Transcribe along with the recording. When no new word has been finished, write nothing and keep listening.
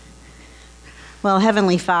Well,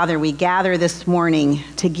 Heavenly Father, we gather this morning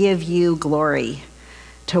to give you glory,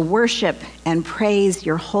 to worship and praise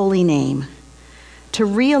your holy name, to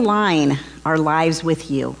realign our lives with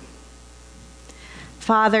you.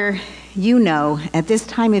 Father, you know, at this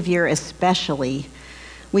time of year especially,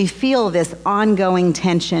 we feel this ongoing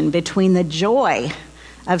tension between the joy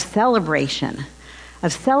of celebration,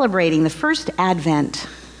 of celebrating the first Advent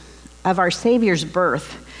of our Savior's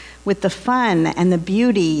birth, with the fun and the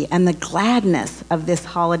beauty and the gladness of this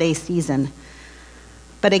holiday season.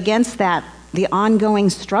 But against that, the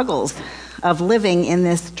ongoing struggles of living in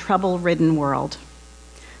this trouble-ridden world.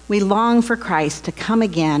 We long for Christ to come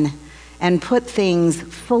again and put things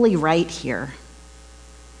fully right here.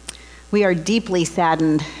 We are deeply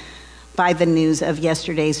saddened by the news of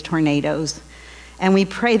yesterday's tornadoes, and we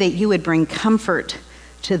pray that you would bring comfort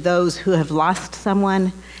to those who have lost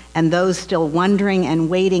someone and those still wondering and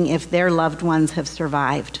waiting if their loved ones have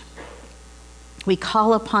survived. We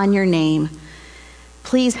call upon your name.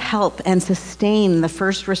 Please help and sustain the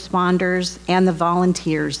first responders and the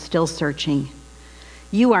volunteers still searching.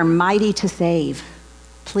 You are mighty to save.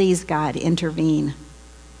 Please, God, intervene.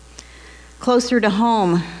 Closer to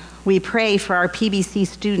home, we pray for our PBC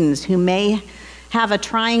students who may have a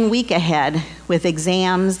trying week ahead with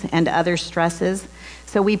exams and other stresses.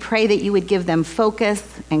 So we pray that you would give them focus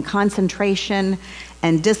and concentration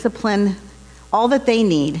and discipline, all that they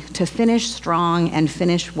need to finish strong and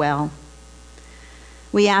finish well.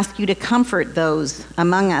 We ask you to comfort those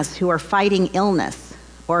among us who are fighting illness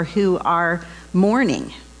or who are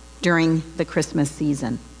mourning during the Christmas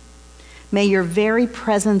season. May your very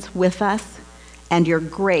presence with us and your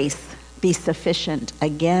grace be sufficient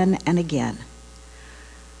again and again.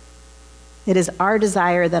 It is our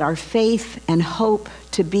desire that our faith and hope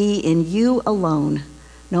to be in you alone,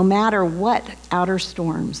 no matter what outer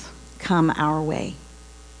storms come our way.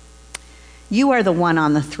 You are the one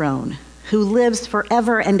on the throne who lives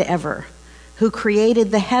forever and ever, who created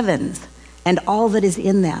the heavens and all that is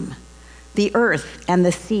in them, the earth and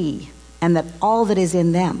the sea, and that all that is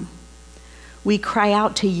in them. We cry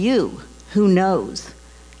out to you who knows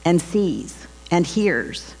and sees and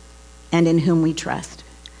hears and in whom we trust.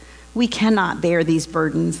 We cannot bear these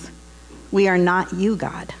burdens. We are not you,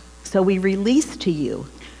 God. So we release to you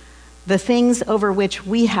the things over which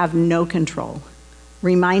we have no control,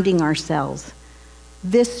 reminding ourselves,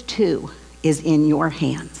 this too is in your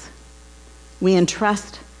hands. We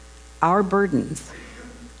entrust our burdens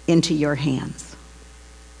into your hands.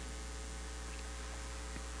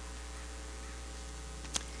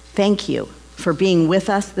 Thank you for being with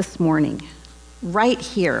us this morning, right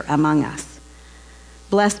here among us.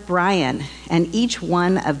 Bless Brian and each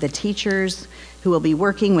one of the teachers who will be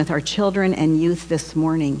working with our children and youth this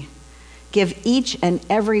morning. Give each and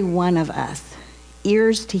every one of us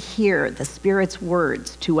ears to hear the Spirit's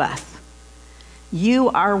words to us. You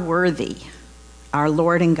are worthy, our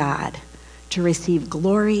Lord and God, to receive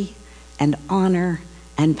glory and honor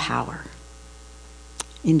and power.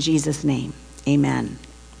 In Jesus' name, amen.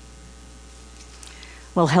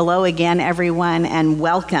 Well, hello again, everyone, and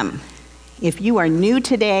welcome. If you are new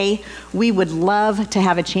today, we would love to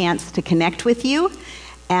have a chance to connect with you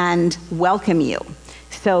and welcome you.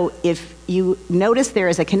 So if you notice, there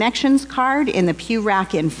is a connections card in the pew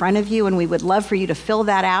rack in front of you, and we would love for you to fill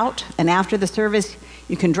that out. And after the service,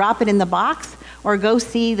 you can drop it in the box or go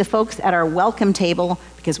see the folks at our welcome table,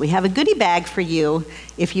 because we have a goodie bag for you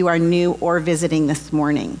if you are new or visiting this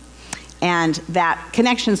morning. And that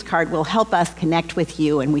connections card will help us connect with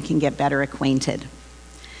you, and we can get better acquainted.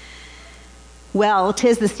 Well,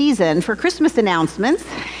 'tis the season for Christmas announcements,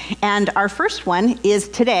 and our first one is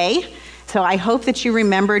today. So I hope that you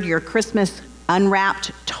remembered your Christmas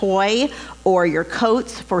unwrapped toy or your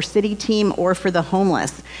coats for City Team or for the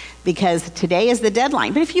homeless, because today is the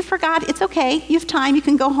deadline. But if you forgot, it's okay. You have time. You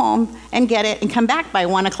can go home and get it and come back by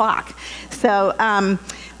 1 o'clock. So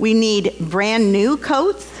we need brand new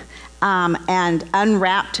coats and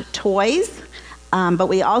unwrapped toys, but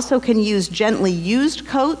we also can use gently used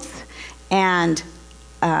coats and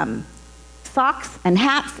socks and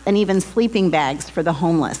hats and even sleeping bags for the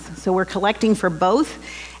homeless. So we're collecting for both,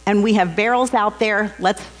 and we have barrels out there.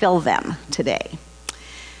 Let's fill them today.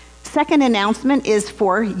 Second announcement is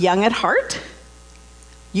for Young at Heart.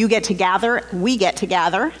 You get to gather, we get to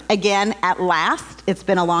gather again at last. It's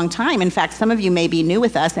been a long time. In fact, some of you may be new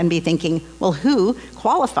with us and be thinking, well, who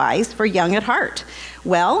qualifies for Young at Heart?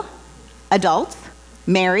 Well, adults,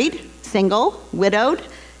 married, single, widowed.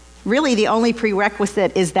 Really, the only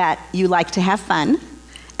prerequisite is that you like to have fun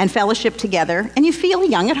and fellowship together, and you feel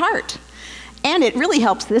young at heart. And it really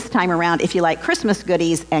helps this time around if you like Christmas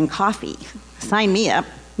goodies and coffee. Sign me up.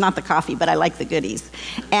 not the coffee, but I like the goodies.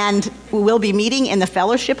 And we'll be meeting in the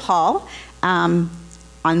fellowship hall on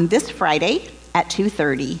this Friday at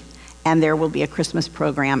 2:30, and there will be a Christmas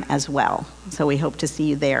program as well. So we hope to see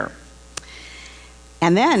you there.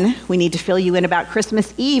 And then we need to fill you in about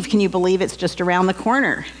Christmas Eve. Can you believe it's just around the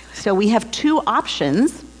corner? So we have two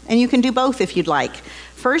options, and you can do both if you'd like.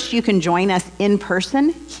 First, you can join us in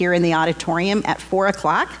person here in the auditorium at 4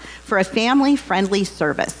 o'clock for a family-friendly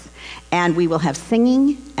service. And we will have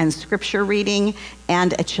singing and scripture reading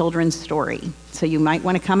and a children's story. So you might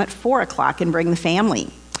want to come at 4 o'clock and bring the family.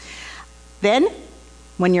 Then,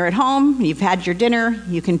 when you're at home, you've had your dinner,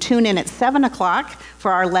 you can tune in at 7 o'clock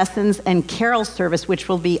for our lessons and carol service, which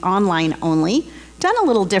will be online only. Done a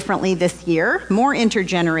little differently this year, more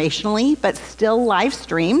intergenerationally, but still live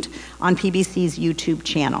streamed on PBC's YouTube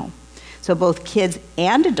channel. So both kids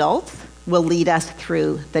and adults will lead us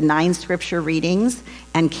through the 9 scripture readings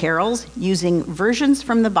and carols using versions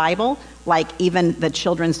from the Bible, like even the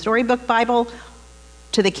Children's Storybook Bible,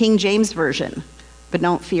 to the King James Version. But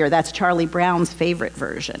don't fear, that's Charlie Brown's favorite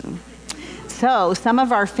version. So some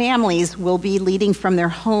of our families will be leading from their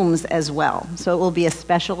homes as well. So it will be a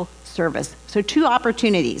special service. So 2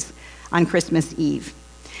 opportunities on Christmas Eve.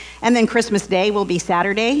 And then Christmas Day will be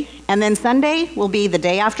Saturday. And then Sunday will be the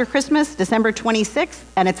day after Christmas, December 26th.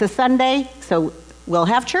 And it's a Sunday, so we'll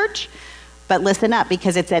have church. But listen up,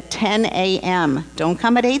 because it's at 10 a.m. Don't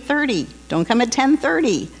come at 8:30. Don't come at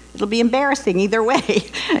 10:30. It'll be embarrassing either way.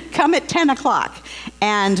 Come at 10 o'clock.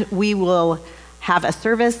 And we will have a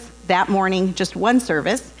service that morning, just one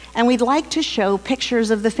service. And we'd like to show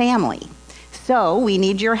pictures of the family. So we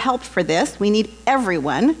need your help for this. We need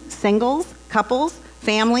everyone, singles, couples,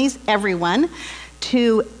 families, everyone,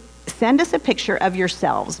 to send us a picture of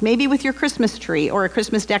yourselves, maybe with your Christmas tree or a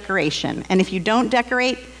Christmas decoration. And if you don't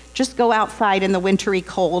decorate, just go outside in the wintry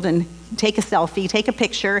cold and take a selfie, take a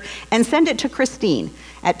picture, and send it to Christine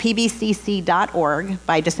at pbcc.org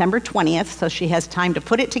by December 20th, so she has time to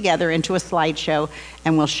put it together into a slideshow,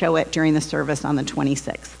 and we'll show it during the service on the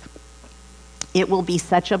 26th. It will be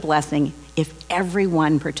such a blessing if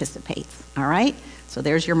everyone participates, all right? So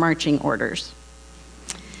there's your marching orders.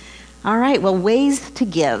 All right, well, ways to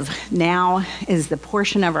give. Now is the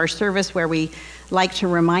portion of our service where we like to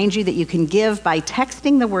remind you that you can give by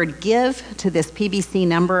texting the word give to this PBC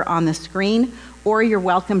number on the screen, or you're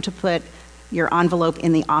welcome to put your envelope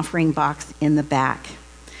in the offering box in the back.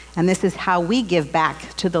 And this is how we give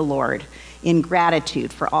back to the Lord in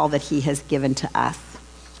gratitude for all that he has given to us.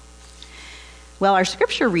 Well, our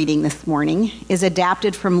scripture reading this morning is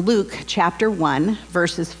adapted from Luke chapter 1,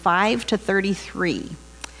 verses 5 to 33.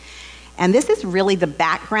 And this is really the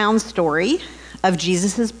background story of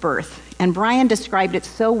Jesus' birth. And Brian described it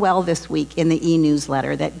so well this week in the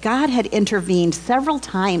e-newsletter that God had intervened several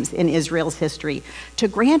times in Israel's history to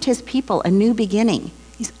grant his people a new beginning.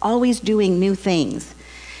 He's always doing new things.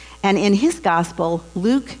 And in his gospel,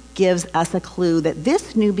 Luke gives us a clue that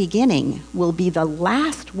this new beginning will be the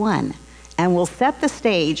last one and will set the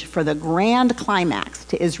stage for the grand climax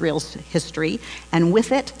to Israel's history, and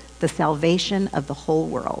with it, the salvation of the whole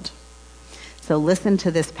world. So listen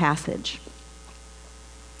to this passage.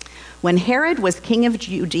 When Herod was king of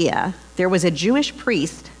Judea, there was a Jewish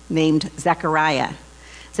priest named Zechariah.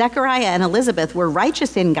 Zechariah and Elizabeth were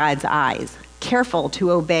righteous in God's eyes, careful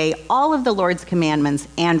to obey all of the Lord's commandments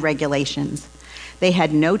and regulations. They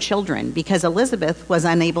had no children because Elizabeth was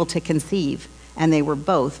unable to conceive, and they were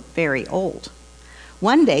both very old.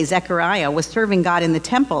 One day, Zechariah was serving God in the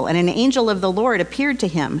temple, and an angel of the Lord appeared to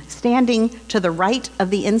him, standing to the right of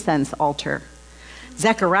the incense altar.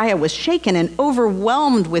 Zechariah was shaken and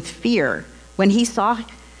overwhelmed with fear when he saw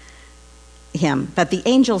him. But the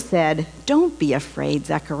angel said, "Don't be afraid,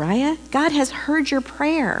 Zechariah. God has heard your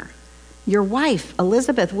prayer. Your wife,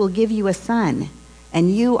 Elizabeth, will give you a son,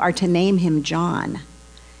 and you are to name him John.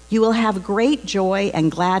 You will have great joy and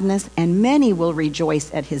gladness, and many will rejoice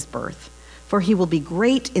at his birth, for he will be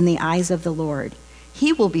great in the eyes of the Lord.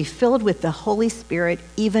 He will be filled with the Holy Spirit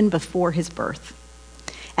even before his birth.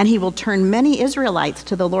 And he will turn many Israelites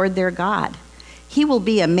to the Lord their God. He will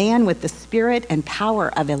be a man with the spirit and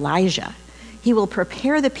power of Elijah. He will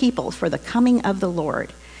prepare the people for the coming of the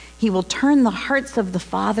Lord. He will turn the hearts of the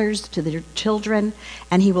fathers to their children,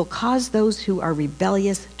 and he will cause those who are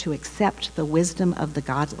rebellious to accept the wisdom of the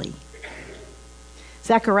godly."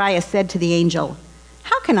 Zechariah said to the angel,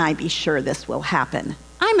 "How can I be sure this will happen?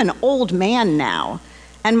 I'm an old man now,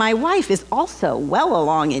 and my wife is also well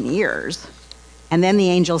along in years." And then the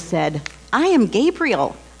angel said, "I am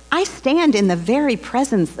Gabriel. I stand in the very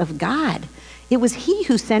presence of God. It was he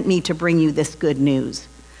who sent me to bring you this good news.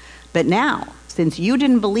 But now, since you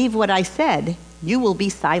didn't believe what I said, you will be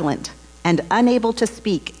silent and unable to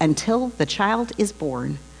speak until the child is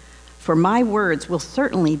born, for my words will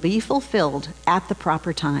certainly be fulfilled at the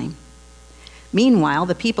proper time." Meanwhile,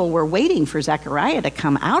 the people were waiting for Zechariah to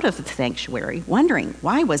come out of the sanctuary, wondering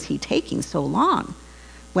why was he taking so long.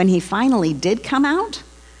 When he finally did come out,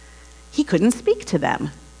 he couldn't speak to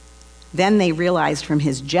them. Then they realized from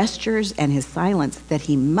his gestures and his silence that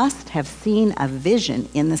he must have seen a vision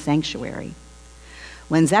in the sanctuary.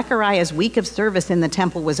 When Zechariah's week of service in the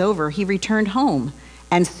temple was over, he returned home,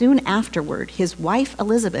 and soon afterward, his wife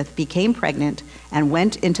Elizabeth became pregnant and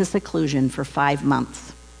went into seclusion for 5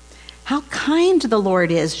 months. "How kind the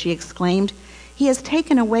Lord is," she exclaimed. "He has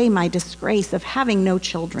taken away my disgrace of having no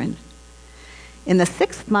children." In the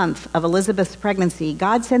 6th month of Elizabeth's pregnancy,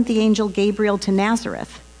 God sent the angel Gabriel to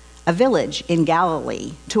Nazareth, a village in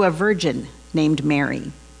Galilee, to a virgin named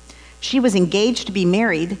Mary. She was engaged to be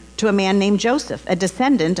married to a man named Joseph, a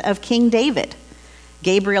descendant of King David.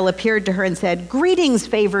 Gabriel appeared to her and said, "Greetings,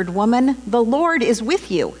 favored woman, the Lord is with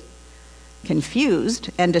you." Confused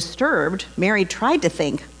and disturbed, Mary tried to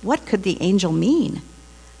think, what could the angel mean?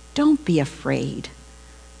 "Don't be afraid,"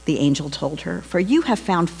 the angel told her, "for you have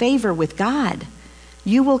found favor with God.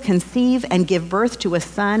 You will conceive and give birth to a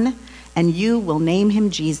son, and you will name him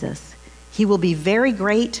Jesus. He will be very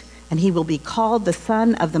great, and he will be called the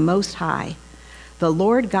Son of the Most High. The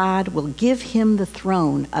Lord God will give him the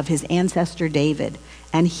throne of his ancestor David,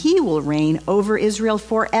 and he will reign over Israel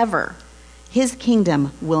forever. His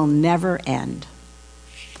kingdom will never end."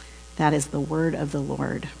 That is the word of the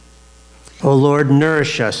Lord. O Lord,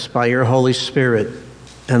 nourish us by your Holy Spirit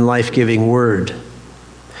and life-giving word.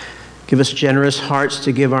 Give us generous hearts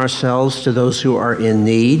to give ourselves to those who are in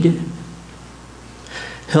need.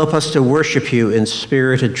 Help us to worship you in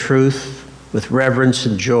spirit and truth with reverence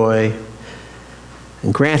and joy.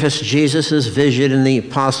 And grant us Jesus' vision and the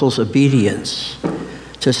apostles' obedience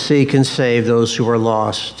to seek and save those who are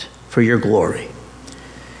lost for your glory.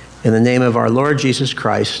 In the name of our Lord Jesus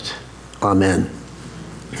Christ, amen.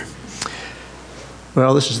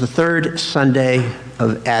 Well, this is the 3rd Sunday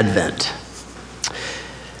of Advent.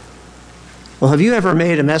 Well, have you ever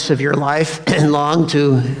made a mess of your life and longed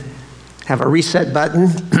to have a reset button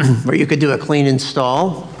where you could do a clean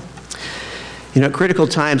install? You know, at critical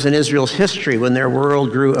times in Israel's history, when their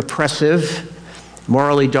world grew oppressive,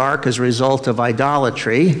 morally dark as a result of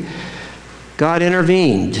idolatry, God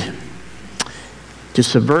intervened to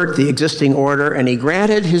subvert the existing order, and he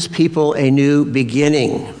granted his people a new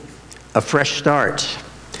beginning, a fresh start.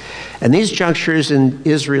 And these junctures in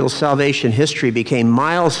Israel's salvation history became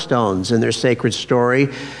milestones in their sacred story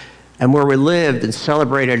and were relived and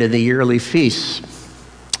celebrated in the yearly feasts.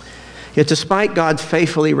 Yet despite God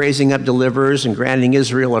faithfully raising up deliverers and granting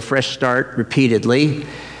Israel a fresh start repeatedly,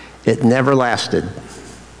 it never lasted.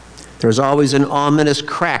 There was always an ominous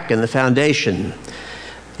crack in the foundation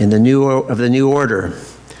of the new order,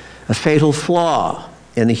 a fatal flaw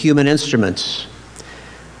in the human instruments.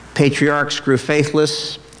 Patriarchs grew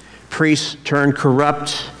faithless, priests turned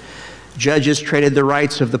corrupt, judges traded the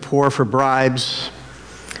rights of the poor for bribes,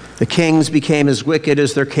 the kings became as wicked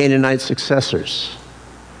as their Canaanite successors.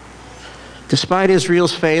 Despite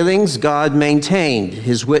Israel's failings, God maintained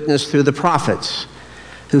his witness through the prophets,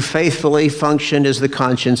 who faithfully functioned as the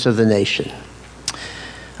conscience of the nation.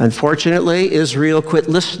 Unfortunately, Israel quit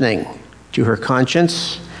listening to her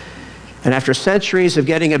conscience, and after centuries of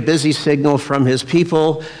getting a busy signal from his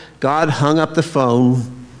people, God hung up the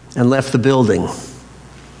phone and left the building.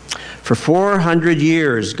 For 400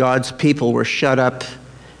 years, God's people were shut up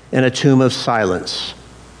in a tomb of silence.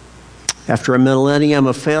 After a millennium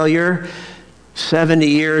of failure, 70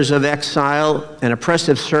 years of exile and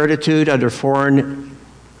oppressive servitude under foreign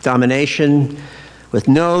domination, with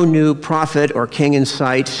no new prophet or king in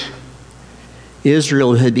sight,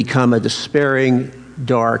 Israel had become a despairing,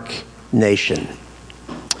 dark nation.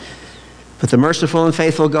 But the merciful and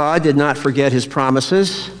faithful God did not forget his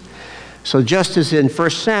promises. So just as in 1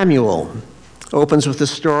 Samuel opens with the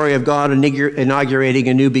story of God inaugurating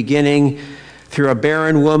a new beginning through a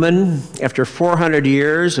barren woman after 400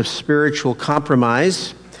 years of spiritual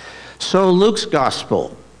compromise, so Luke's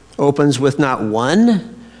gospel opens with not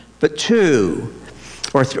one, but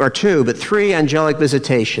three angelic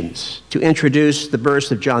visitations to introduce the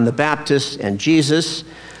births of John the Baptist and Jesus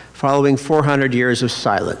following 400 years of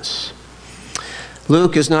silence.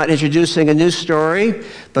 Luke is not introducing a new story,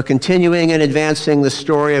 but continuing and advancing the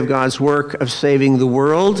story of God's work of saving the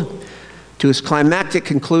world to its climactic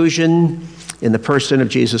conclusion in the person of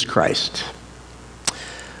Jesus Christ.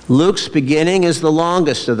 Luke's beginning is the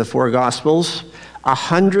longest of the four Gospels,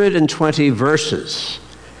 120 verses.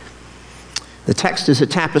 The text is a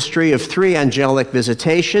tapestry of 3 angelic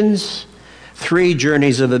visitations, 3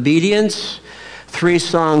 journeys of obedience, 3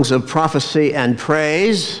 songs of prophecy and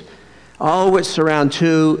praise, all which surround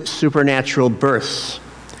 2 supernatural births.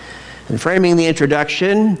 And framing the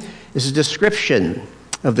introduction is a description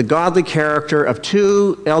of the godly character of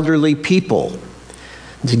 2 elderly people.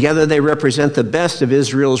 Together they represent the best of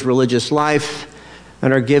Israel's religious life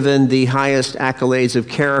and are given the highest accolades of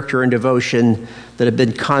character and devotion that have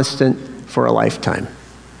been constant for a lifetime.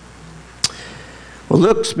 Well,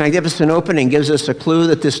 Luke's magnificent opening gives us a clue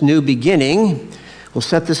that this new beginning will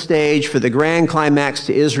set the stage for the grand climax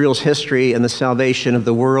to Israel's history and the salvation of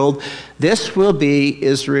the world. This will be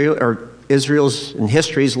Israel's and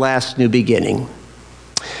history's last new beginning.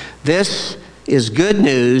 This is good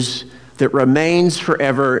news that remains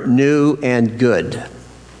forever new and good.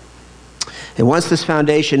 And once this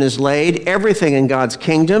foundation is laid, everything in God's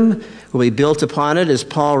kingdom will be built upon it, as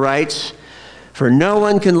Paul writes, "For no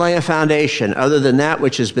one can lay a foundation other than that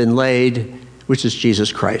which has been laid, which is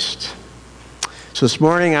Jesus Christ." So this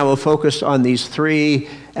morning I will focus on these 3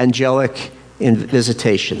 angelic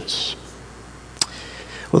visitations.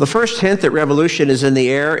 Well, the first hint that revolution is in the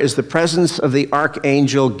air is the presence of the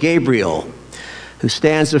archangel Gabriel, who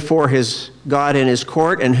stands before his God in his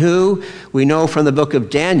court, and who, we know from the book of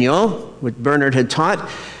Daniel, which Bernard had taught,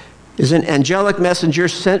 is an angelic messenger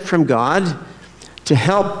sent from God to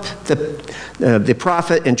help the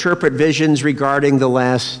prophet interpret visions regarding the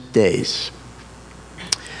last days.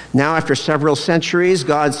 Now, after several centuries,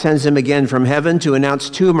 God sends him again from heaven to announce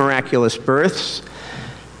 2 miraculous births.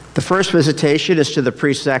 The first visitation is to the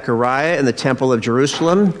priest Zechariah in the Temple of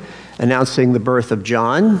Jerusalem, announcing the birth of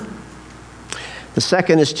John. The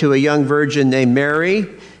second is to a young virgin named Mary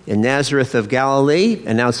in Nazareth of Galilee,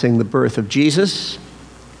 announcing the birth of Jesus.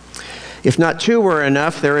 If not 2 were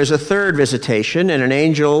enough, there is a third visitation, and an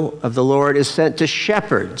angel of the Lord is sent to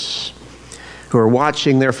shepherds who are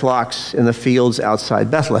watching their flocks in the fields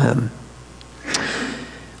outside Bethlehem.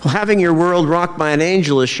 Well, having your world rocked by an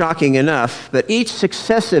angel is shocking enough, but each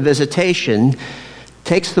successive visitation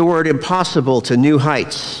takes the word impossible to new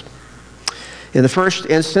heights. In the first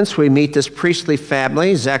instance, we meet this priestly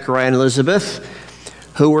family, Zechariah and Elizabeth,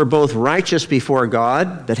 who were both righteous before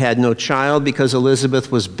God, but had no child because Elizabeth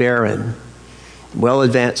was barren, well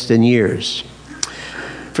advanced in years.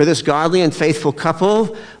 For this godly and faithful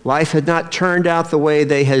couple, life had not turned out the way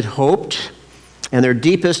they had hoped, and their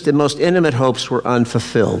deepest and most intimate hopes were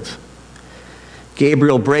unfulfilled.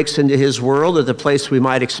 Gabriel breaks into his world at the place we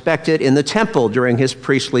might expect it, in the temple during his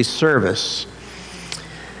priestly service.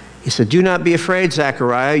 He said, "Do not be afraid,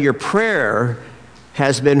 Zechariah. Your prayer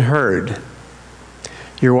has been heard.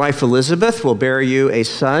 Your wife Elizabeth will bear you a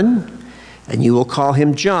son, and you will call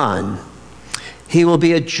him John. He will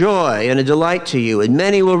be a joy and a delight to you, and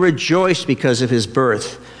many will rejoice because of his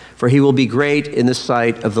birth, for he will be great in the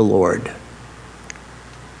sight of the Lord."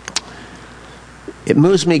 It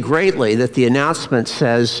moves me greatly that the announcement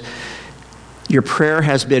says, "Your prayer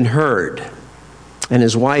has been heard, and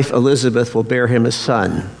his wife Elizabeth will bear him a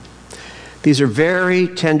son." These are very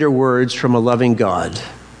tender words from a loving God.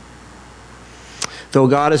 Though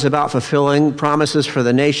God is about fulfilling promises for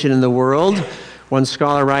the nation and the world, one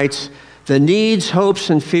scholar writes, "The needs, hopes,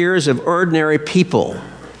 and fears of ordinary people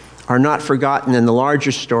are not forgotten in the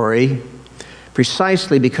larger story,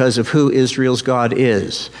 precisely because of who Israel's God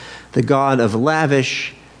is, the God of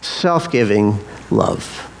lavish, self-giving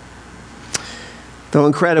love." Though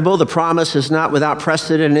incredible, the promise is not without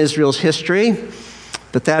precedent in Israel's history,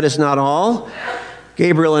 but that is not all.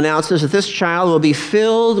 Gabriel announces that this child will be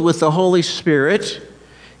filled with the Holy Spirit,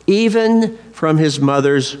 even from his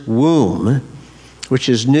mother's womb, which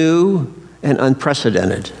is new and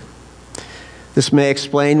unprecedented. This may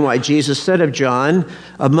explain why Jesus said of John,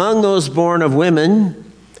 "Among those born of women,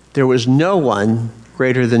 there was no one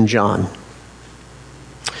greater than John."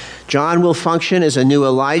 John will function as a new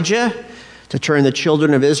Elijah to turn the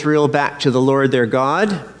children of Israel back to the Lord their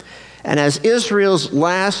God, and as Israel's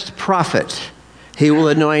last prophet, he will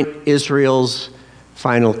anoint Israel's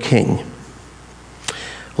final king.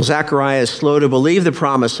 Well, Zechariah is slow to believe the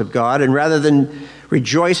promise of God, and rather than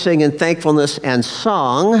rejoicing in thankfulness and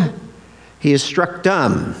song, he is struck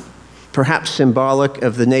dumb, perhaps symbolic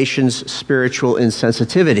of the nation's spiritual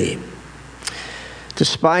insensitivity.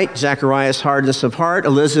 Despite Zechariah's hardness of heart,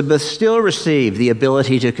 Elizabeth still received the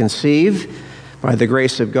ability to conceive by the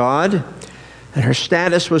grace of God, and her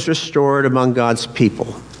status was restored among God's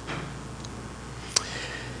people.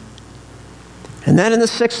 And then in the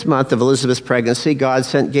 6th month of Elizabeth's pregnancy, God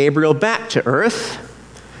sent Gabriel back to earth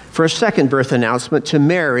for a second birth announcement to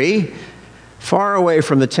Mary, far away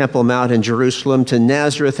from the Temple Mount in Jerusalem, to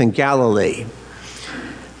Nazareth in Galilee,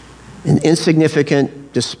 an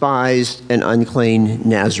insignificant, despised, and unclean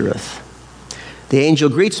Nazareth. The angel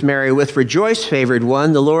greets Mary with, "Rejoice, favored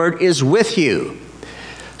one, the Lord is with you."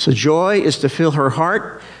 So joy is to fill her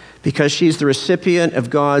heart because she's the recipient of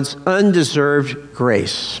God's undeserved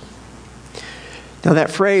grace. Now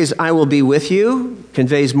that phrase, "I will be with you,"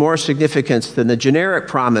 conveys more significance than the generic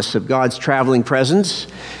promise of God's traveling presence.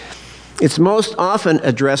 It's most often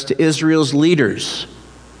addressed to Israel's leaders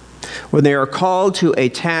when they are called to a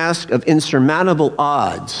task of insurmountable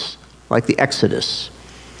odds, like the Exodus.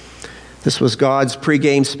 This was God's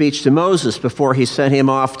pregame speech to Moses before he sent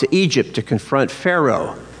him off to Egypt to confront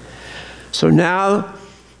Pharaoh. So now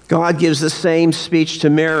God gives the same speech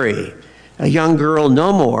to Mary, a young girl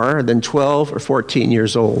no more than 12 or 14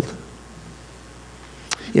 years old.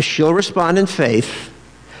 If she'll respond in faith,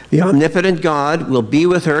 the omnipotent God will be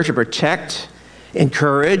with her to protect,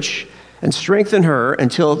 encourage, and strengthen her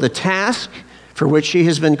until the task for which she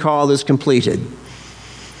has been called is completed.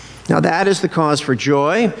 Now that is the cause for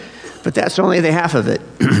joy, but that's only the half of it.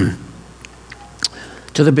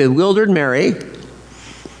 To the bewildered Mary,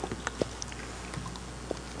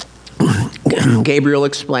 Gabriel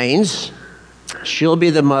explains, she'll be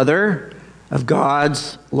the mother of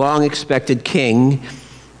God's long-expected king,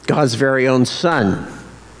 God's very own son,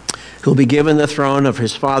 who'll be given the throne of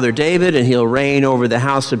his father David, and he'll reign over the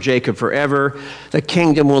house of Jacob forever. The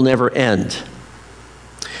kingdom will never end.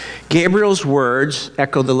 Gabriel's words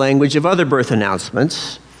echo the language of other birth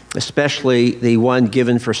announcements, especially the one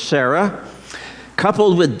given for Sarah,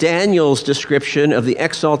 coupled with Daniel's description of the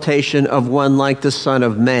exaltation of one like the Son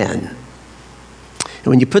of Man. And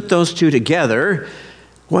when you put those two together,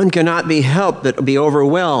 one cannot be helped but be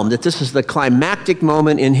overwhelmed that this is the climactic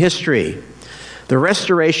moment in history, the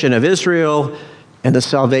restoration of Israel and the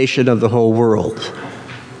salvation of the whole world.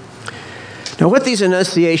 Now, what these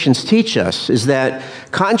annunciations teach us is that,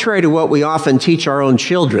 contrary to what we often teach our own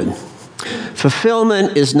children,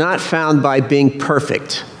 fulfillment is not found by being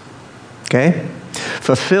perfect, okay?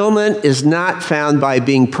 Fulfillment is not found by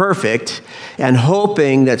being perfect and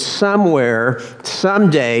hoping that somewhere,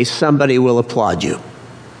 someday, somebody will applaud you.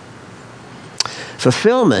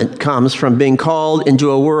 Fulfillment comes from being called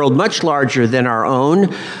into a world much larger than our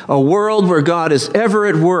own, a world where God is ever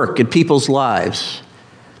at work in people's lives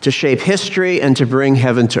to shape history and to bring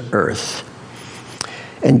heaven to earth.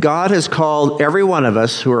 And God has called every one of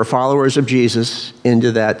us who are followers of Jesus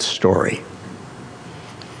into that story.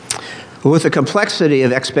 With the complexity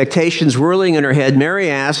of expectations whirling in her head, Mary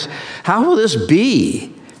asks, "How will this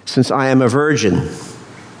be since I am a virgin?"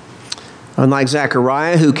 Unlike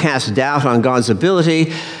Zechariah, who cast doubt on God's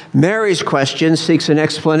ability, Mary's question seeks an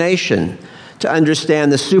explanation to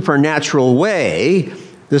understand the supernatural way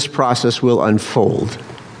this process will unfold.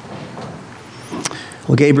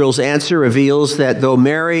 Well, Gabriel's answer reveals that though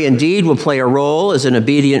Mary indeed will play a role as an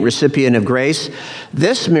obedient recipient of grace,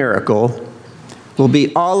 this miracle will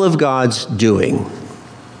be all of God's doing.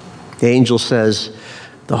 The angel says,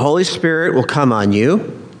 "The Holy Spirit will come on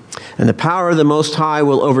you, and the power of the Most High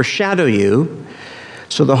will overshadow you,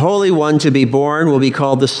 so the Holy One to be born will be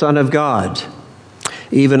called the Son of God.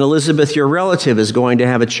 Even Elizabeth, your relative, is going to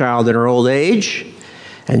have a child in her old age,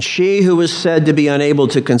 and she who was said to be unable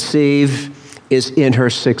to conceive is in her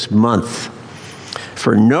 6th month.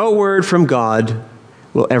 For no word from God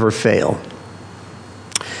will ever fail."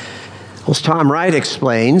 Well, as Tom Wright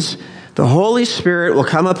explains, the Holy Spirit will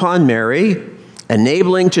come upon Mary,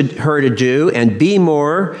 enabling her to do and be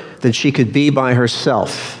more than she could be by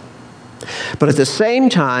herself. But at the same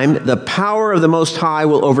time, the power of the Most High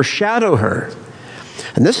will overshadow her.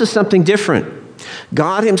 And this is something different.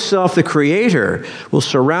 God himself, the Creator, will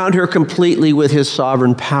surround her completely with his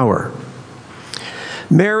sovereign power.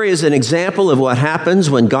 Mary is an example of what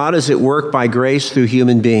happens when God is at work by grace through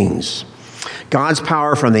human beings. God's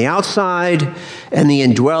power from the outside and the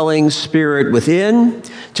indwelling Spirit within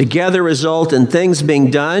together result in things being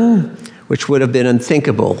done which would have been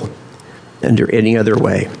unthinkable under any other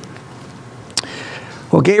way.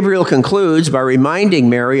 Well, Gabriel concludes by reminding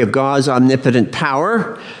Mary of God's omnipotent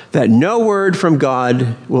power, that no word from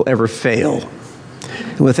God will ever fail.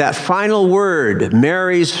 And with that final word,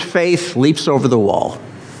 Mary's faith leaps over the wall.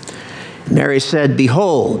 Mary said,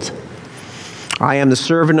 "Behold, I am the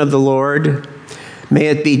servant of the Lord. May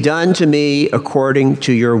it be done to me according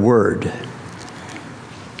to your word."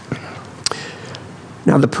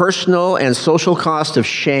 Now, the personal and social cost of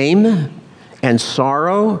shame and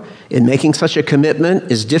sorrow in making such a commitment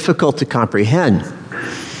is difficult to comprehend.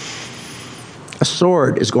 A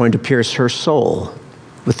sword is going to pierce her soul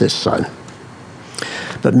with this son.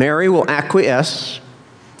 But Mary will acquiesce,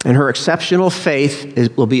 and her exceptional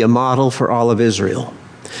faith will be a model for all of Israel.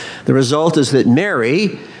 The result is that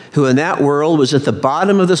Mary, who in that world was at the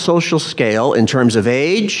bottom of the social scale in terms of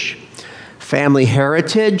age, family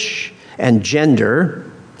heritage, and gender,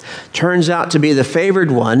 turns out to be the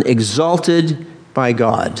favored one, exalted by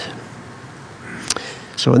God.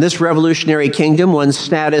 So in this revolutionary kingdom, one's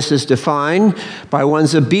status is defined by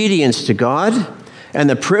one's obedience to God and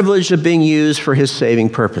the privilege of being used for his saving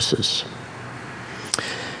purposes.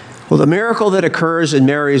 Well, the miracle that occurs in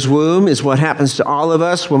Mary's womb is what happens to all of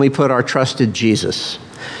us when we put our trust in Jesus.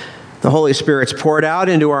 The Holy Spirit's poured out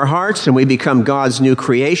into our hearts, and we become God's new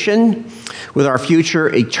creation, with our future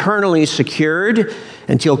eternally secured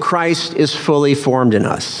until Christ is fully formed in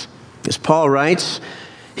us. As Paul writes,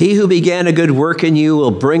 "He who began a good work in you will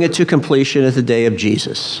bring it to completion at the day of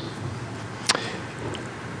Jesus."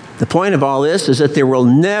 The point of all this is that there will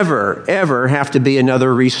never, ever have to be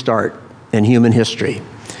another restart in human history.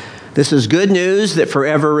 This is good news that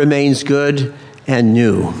forever remains good and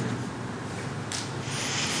new.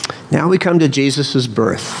 Now we come to Jesus'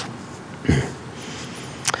 birth.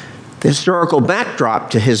 The historical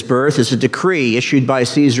backdrop to his birth is a decree issued by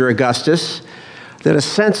Caesar Augustus that a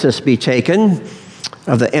census be taken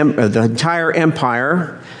of the entire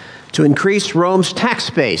empire to increase Rome's tax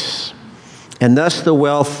base and thus the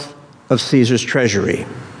wealth of Caesar's treasury.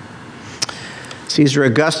 Caesar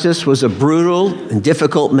Augustus was a brutal and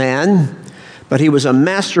difficult man, but he was a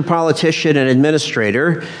master politician and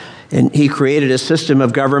administrator, and he created a system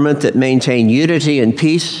of government that maintained unity and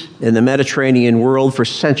peace in the Mediterranean world for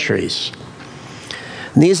centuries.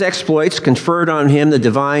 And these exploits conferred on him the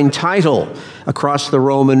divine title across the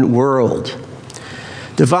Roman world.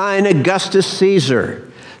 Divine Augustus Caesar,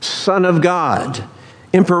 Son of God,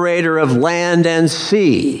 Imperator of land and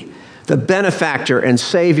sea, the benefactor and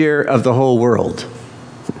savior of the whole world.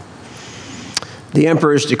 The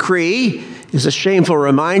emperor's decree is a shameful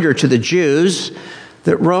reminder to the Jews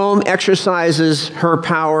that Rome exercises her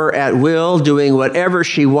power at will, doing whatever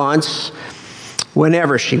she wants,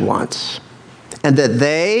 whenever she wants, and that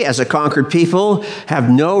they, as a conquered people, have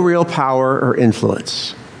no real power or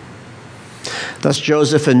influence. Thus,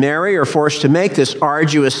 Joseph and Mary are forced to make this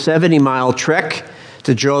arduous 70-mile trek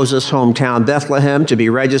to Joseph's hometown, Bethlehem, to be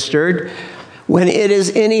registered, when it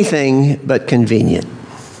is anything but convenient.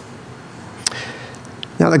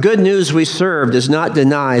 Now, the good news we serve does not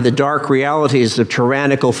deny the dark realities of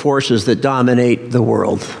tyrannical forces that dominate the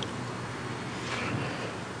world.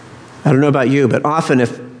 I don't know about you, but often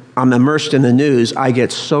if I'm immersed in the news, I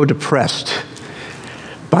get so depressed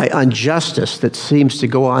by injustice that seems to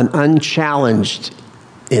go on unchallenged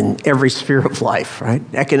in every sphere of life, right?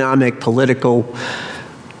 Economic, political,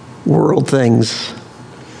 world things.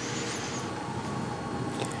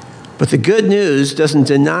 But the good news doesn't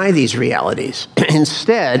deny these realities.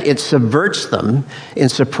 Instead, it subverts them in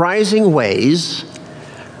surprising ways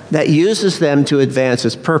that uses them to advance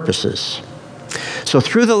its purposes. So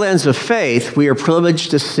through the lens of faith, we are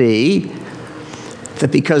privileged to see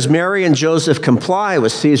that because Mary and Joseph comply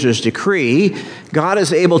with Caesar's decree, God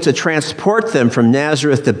is able to transport them from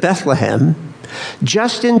Nazareth to Bethlehem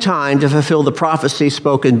just in time to fulfill the prophecy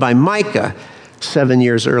spoken by Micah 7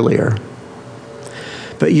 years earlier.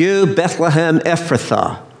 But you, Bethlehem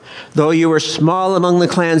Ephrathah, though you are small among the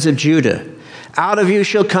clans of Judah, out of you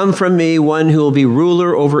shall come from me one who will be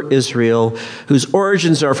ruler over Israel, whose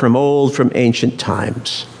origins are from old, from ancient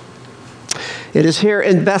times. It is here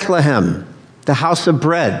in Bethlehem, the house of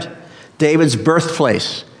bread, David's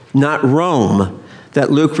birthplace, not Rome,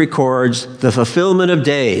 that Luke records the fulfillment of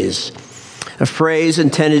days, a phrase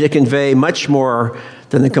intended to convey much more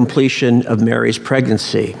than the completion of Mary's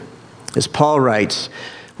pregnancy. As Paul writes,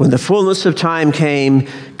 when the fullness of time came,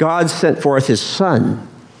 God sent forth his Son,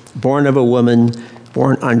 born of a woman,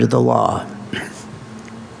 born under the law.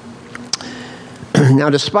 Now,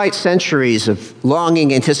 despite centuries of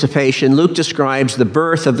longing anticipation, Luke describes the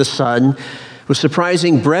birth of the Son with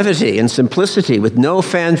surprising brevity and simplicity, with no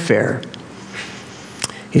fanfare.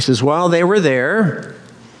 He says, while they were there,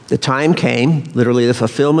 the time came, literally the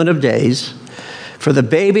fulfillment of days, for the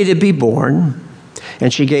baby to be born,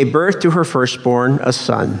 and she gave birth to her firstborn, a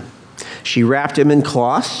son. She wrapped him in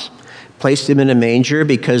cloths, placed him in a manger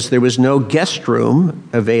because there was no guest room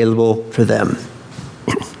available for them.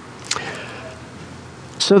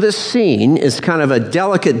 So this scene is kind of a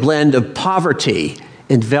delicate blend of poverty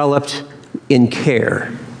enveloped in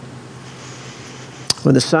care.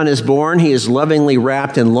 When the son is born, he is lovingly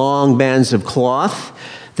wrapped in long bands of cloth,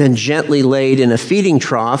 then gently laid in a feeding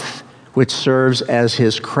trough, which serves as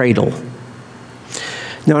his cradle.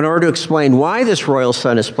 Now, in order to explain why this royal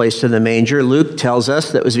son is placed in the manger, Luke tells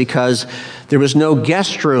us that it was because there was no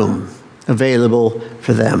guest room available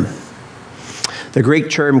for them. The Greek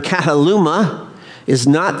term kataluma is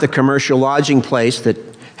not the commercial lodging place that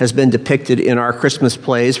has been depicted in our Christmas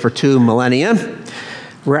plays for 2 millennia.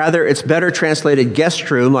 Rather, it's better translated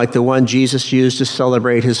guest room, like the one Jesus used to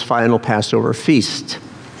celebrate his final Passover feast.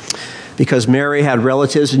 Because Mary had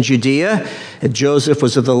relatives in Judea and Joseph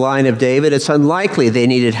was of the line of David, it's unlikely they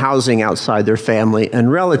needed housing outside their family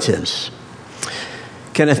and relatives.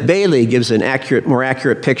 Kenneth Bailey gives an more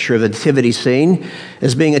accurate picture of the nativity scene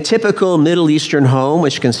as being a typical Middle Eastern home,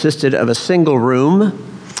 which consisted of a single room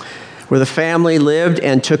where the family lived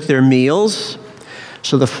and took their meals.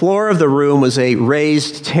 So the floor of the room was a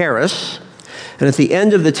raised terrace, and at the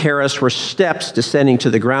end of the terrace were steps descending to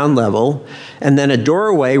the ground level, and then a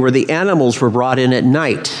doorway where the animals were brought in at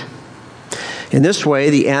night. In this way,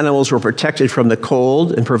 the animals were protected from the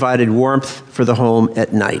cold and provided warmth for the home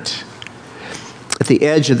at night. At the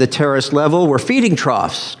edge of the terrace level were feeding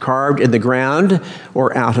troughs carved in the ground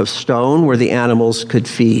or out of stone where the animals could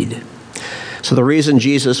feed. So the reason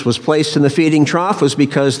Jesus was placed in the feeding trough was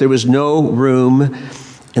because there was no room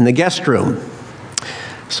in the guest room.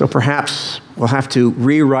 So perhaps we'll have to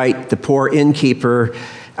rewrite the poor innkeeper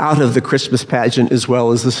out of the Christmas pageant as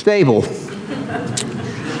well as the stable.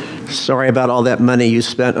 Sorry about all that money you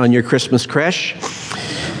spent on your Christmas creche.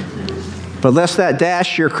 But lest that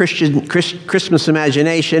dash your Christmas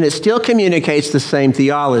imagination, it still communicates the same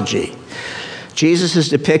theology. Jesus is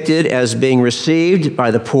depicted as being received by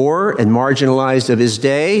the poor and marginalized of his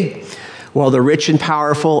day, while the rich and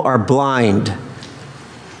powerful are blind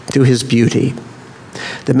to his beauty.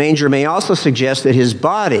 The manger may also suggest that his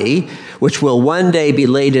body, which will one day be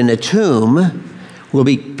laid in a tomb, will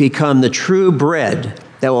become the true bread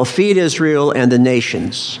that will feed Israel and the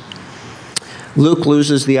nations. Luke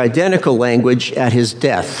uses the identical language at his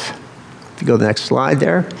death. If you go to the next slide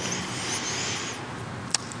there.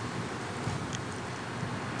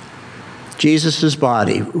 Jesus'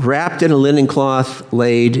 body, wrapped in a linen cloth,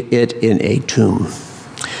 laid it in a tomb.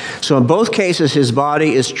 So in both cases, his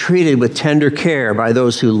body is treated with tender care by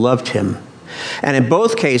those who loved him. And in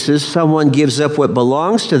both cases, someone gives up what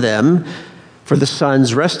belongs to them for the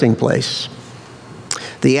son's resting place.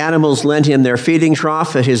 The animals lent him their feeding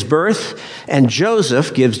trough at his birth, and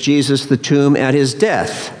Joseph gives Jesus the tomb at his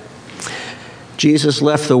death. Jesus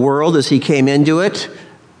left the world as he came into it,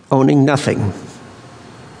 owning nothing.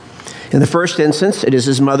 In the first instance, it is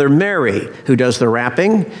his mother Mary who does the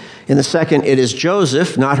wrapping. In the second, it is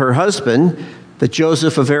Joseph, not her husband, but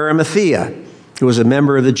Joseph of Arimathea, who was a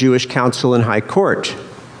member of the Jewish council and high court.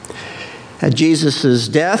 At Jesus'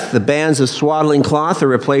 death, the bands of swaddling cloth are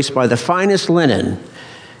replaced by the finest linen,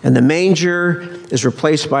 and the manger is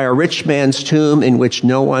replaced by a rich man's tomb in which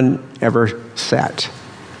no one ever sat.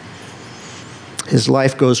 His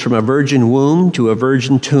life goes from a virgin womb to a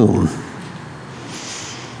virgin tomb.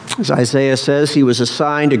 As Isaiah says, he was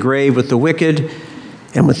assigned a grave with the wicked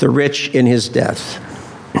and with the rich in his death.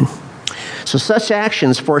 So such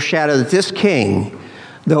actions foreshadow that this king,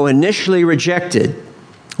 though initially rejected,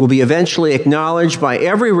 will be eventually acknowledged by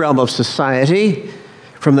every realm of society,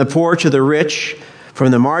 from the poor to the rich,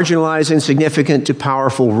 from the marginalized, insignificant to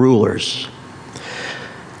powerful rulers.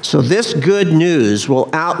 So this good news will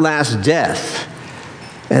outlast death,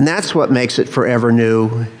 and that's what makes it forever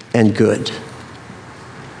new and good.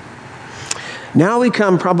 Now we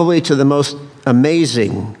come probably to the most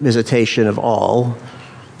amazing visitation of all,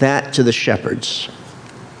 that to the shepherds.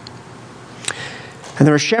 And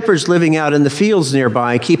there are shepherds living out in the fields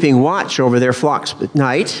nearby, keeping watch over their flocks at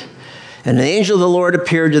night. And an angel of the Lord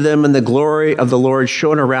appeared to them, and the glory of the Lord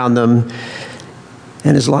shone around them.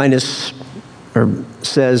 And as Linus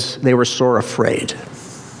says, they were sore afraid.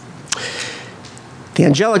 The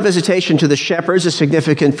angelic visitation to the shepherds is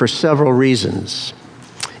significant for several reasons.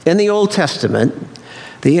 In the Old Testament,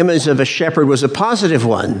 the image of a shepherd was a positive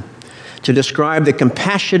one to describe the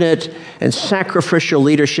compassionate and sacrificial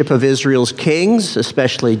leadership of Israel's kings,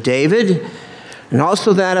 especially David, and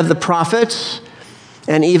also that of the prophets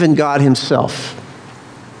and even God himself.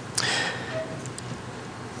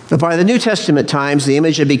 But by the New Testament times, the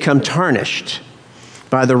image had become tarnished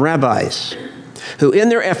by the rabbis, who in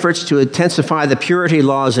their efforts to intensify the purity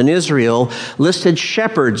laws in Israel listed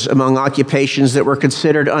shepherds among occupations that were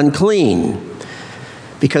considered unclean,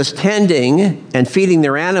 because tending and feeding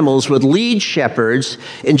their animals would lead shepherds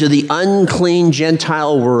into the unclean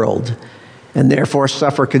Gentile world and therefore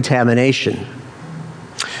suffer contamination.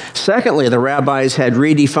 Secondly, the rabbis had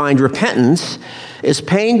redefined repentance as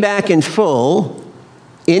paying back in full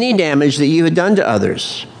any damage that you had done to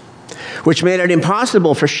others, which made it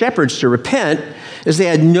impossible for shepherds to repent, as they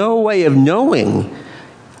had no way of knowing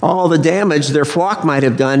all the damage their flock might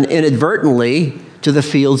have done inadvertently to the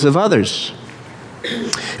fields of others.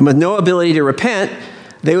 And with no ability to repent,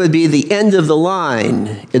 they would be the end of the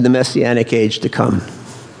line in the Messianic age to come.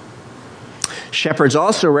 Shepherds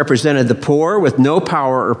also represented the poor with no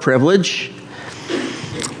power or privilege.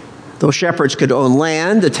 Though shepherds could own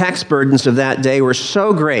land, the tax burdens of that day were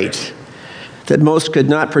so great that most could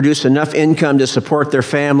not produce enough income to support their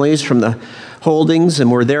families from the holdings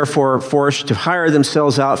and were therefore forced to hire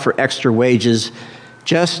themselves out for extra wages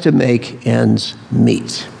just to make ends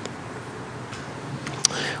meet.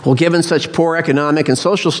 Well, given such poor economic and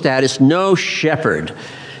social status, no shepherd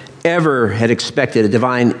ever had expected a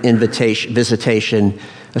divine visitation,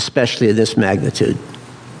 especially of this magnitude.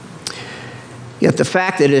 Yet the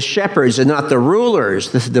fact that it is shepherds and not the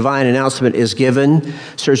rulers this divine announcement is given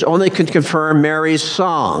serves only to confirm Mary's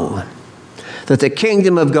song that the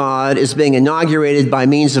kingdom of God is being inaugurated by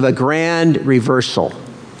means of a grand reversal.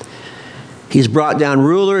 He's brought down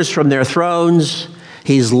rulers from their thrones.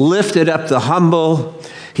 He's lifted up the humble.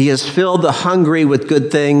 He has filled the hungry with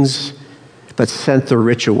good things, but sent the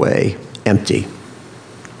rich away empty.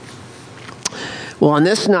 Well, on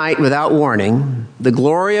this night, without warning, the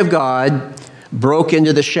glory of God broke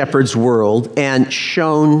into the shepherds' world and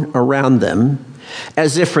shone around them,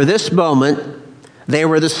 as if for this moment they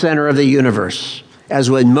were the center of the universe, as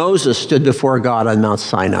when Moses stood before God on Mount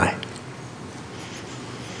Sinai.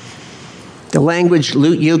 The language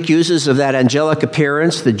Luke uses of that angelic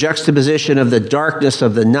appearance, the juxtaposition of the darkness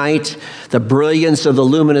of the night, the brilliance of the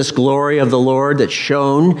luminous glory of the Lord that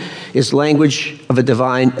shone, is language of a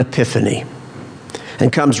divine epiphany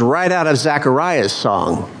and comes right out of Zechariah's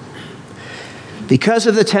song. Because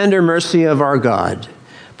of the tender mercy of our God,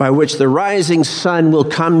 by which the rising sun will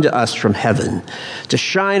come to us from heaven, to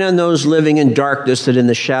shine on those living in darkness and in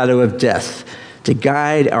the shadow of death, to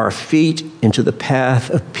guide our feet into the path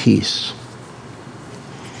of peace.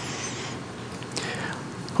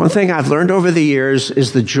 One thing I've learned over the years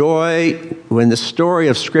is the joy when the story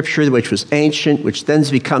of Scripture, which was ancient, which then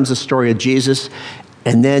becomes the story of Jesus,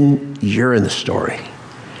 and then you're in the story.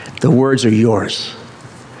 The words are yours.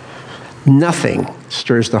 Nothing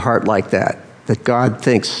stirs the heart like that God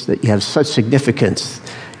thinks that you have such significance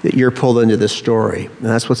that you're pulled into this story. And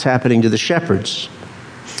that's what's happening to the shepherds.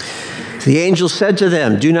 The angel said to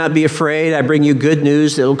them, "Do not be afraid. I bring you good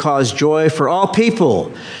news that will cause joy for all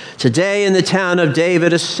people. Today in the town of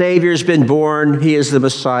David, a Savior has been born. He is the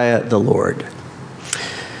Messiah, the Lord."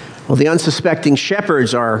 Well, the unsuspecting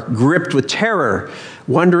shepherds are gripped with terror,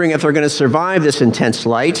 wondering if they're going to survive this intense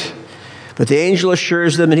light. But the angel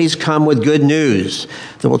assures them that he's come with good news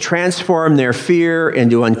that will transform their fear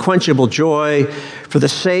into unquenchable joy, for the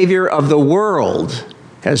Savior of the world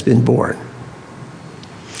has been born.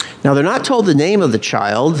 Now, they're not told the name of the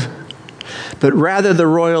child, but rather the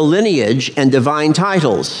royal lineage and divine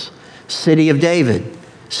titles: City of David,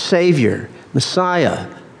 Savior, Messiah,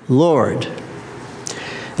 Lord.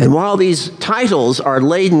 And while these titles are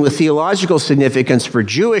laden with theological significance for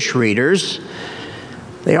Jewish readers,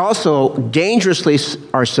 they also dangerously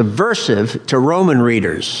are subversive to Roman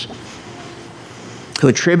readers who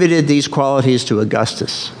attributed these qualities to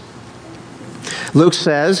Augustus. Luke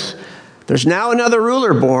says, "There's now another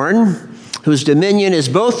ruler born, whose dominion is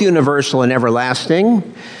both universal and everlasting.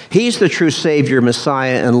 He's the true Savior,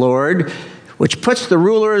 Messiah, and Lord, which puts the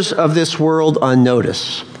rulers of this world on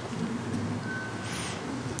notice."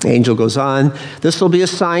 The angel goes on, "This will be a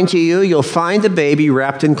sign to you. You'll find the baby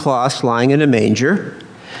wrapped in cloths lying in a manger."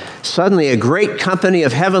 Suddenly, a great company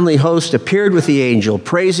of heavenly hosts appeared with the angel,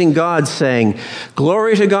 praising God, saying,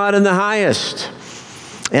 "Glory to God in the highest,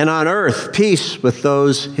 and on earth peace with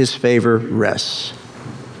those his favor rests."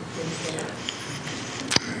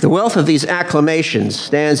 The wealth of these acclamations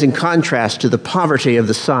stands in contrast to the poverty of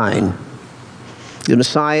the sign. The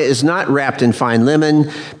Messiah is not wrapped in fine linen,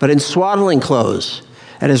 but in swaddling clothes,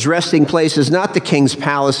 and his resting place is not the king's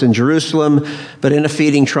palace in Jerusalem, but in a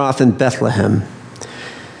feeding trough in Bethlehem.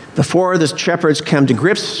 Before the shepherds come to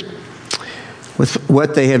grips with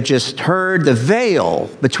what they have just heard, the veil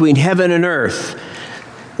between heaven and earth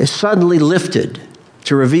is suddenly lifted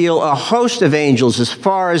to reveal a host of angels as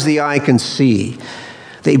far as the eye can see.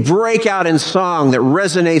 They break out in song that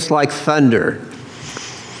resonates like thunder.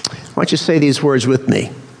 Why don't you say these words with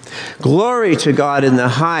me? "Glory to God in the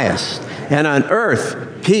highest, and on earth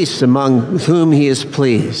peace among whom he is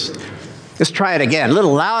pleased." Let's try it again, a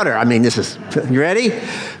little louder. You ready?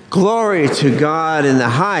 "Glory to God in the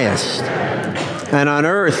highest, and on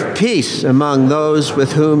earth peace among those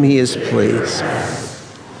with whom he is pleased."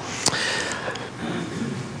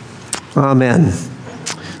 Amen.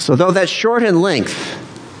 So though that's short in length,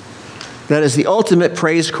 that is the ultimate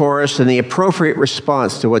praise chorus and the appropriate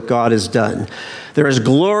response to what God has done. There is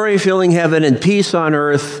glory filling heaven and peace on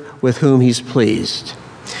earth with whom he's pleased.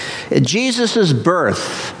 At Jesus'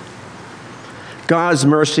 birth, God's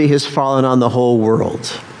mercy has fallen on the whole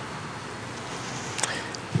world.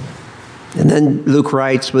 And then Luke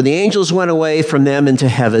writes, when the angels went away from them into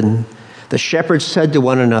heaven, the shepherds said to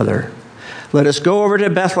one another, let us go over to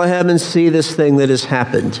Bethlehem and see this thing that has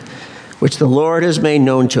happened, which the Lord has made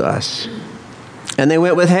known to us. And they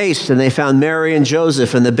went with haste, and they found Mary and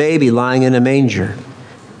Joseph and the baby lying in a manger.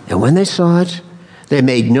 And when they saw it, they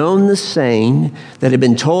made known the saying that had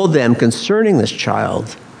been told them concerning this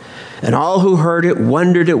child. And all who heard it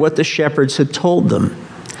wondered at what the shepherds had told them.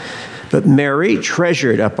 But Mary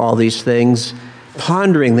treasured up all these things,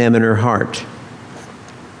 pondering them in her heart.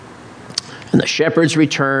 And the shepherds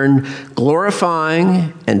returned,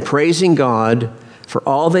 glorifying and praising God for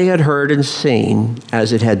all they had heard and seen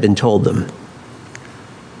as it had been told them.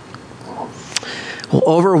 Well,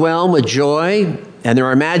 overwhelmed with joy and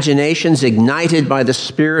their imaginations ignited by the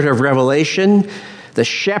spirit of revelation, the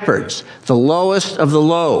shepherds, the lowest of the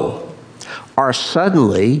low, are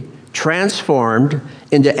suddenly transformed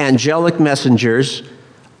into angelic messengers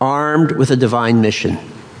armed with a divine mission.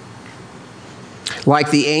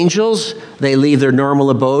 Like the angels, they leave their normal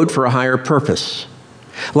abode for a higher purpose.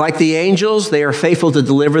 Like the angels, they are faithful to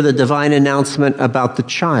deliver the divine announcement about the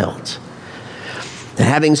child. And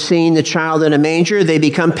having seen the child in a manger, they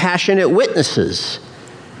become passionate witnesses,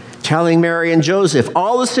 telling Mary and Joseph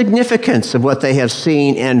all the significance of what they have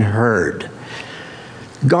seen and heard.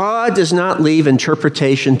 God does not leave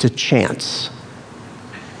interpretation to chance.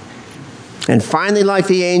 And finally, like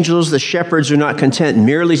the angels, the shepherds are not content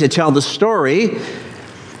merely to tell the story,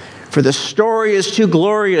 for the story is too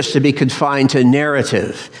glorious to be confined to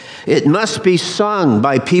narrative. It must be sung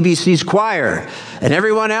by PBC's choir and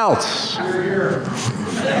everyone else.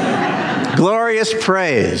 Glorious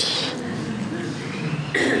praise.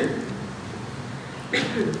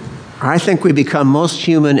 I think we become most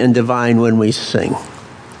human and divine when we sing.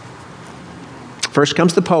 First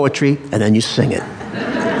comes the poetry, and then you sing it.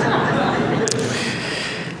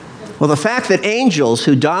 Well, the fact that angels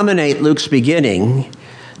who dominate Luke's beginning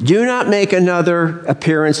do not make another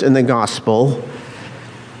appearance in the gospel,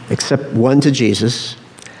 except one to Jesus,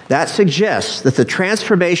 that suggests that the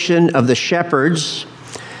transformation of the shepherds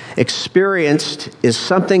experienced is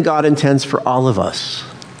something God intends for all of us.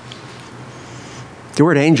 The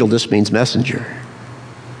word angel just means messenger.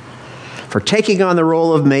 For taking on the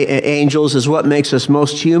role of angels is what makes us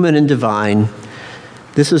most human and divine.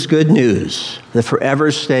 This is good news that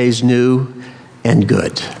forever stays new and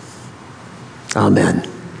good. Amen.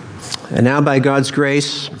 And now, by God's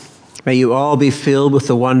grace, may you all be filled with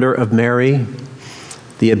the wonder of Mary,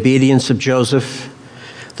 the obedience of Joseph,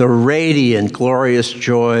 the radiant, glorious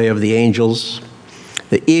joy of the angels,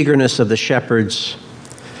 the eagerness of the shepherds,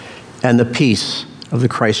 and the peace of the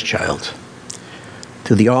Christ child.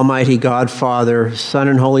 To the Almighty God, Father, Son,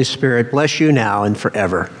 and Holy Spirit, bless you now and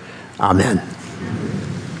forever. Amen.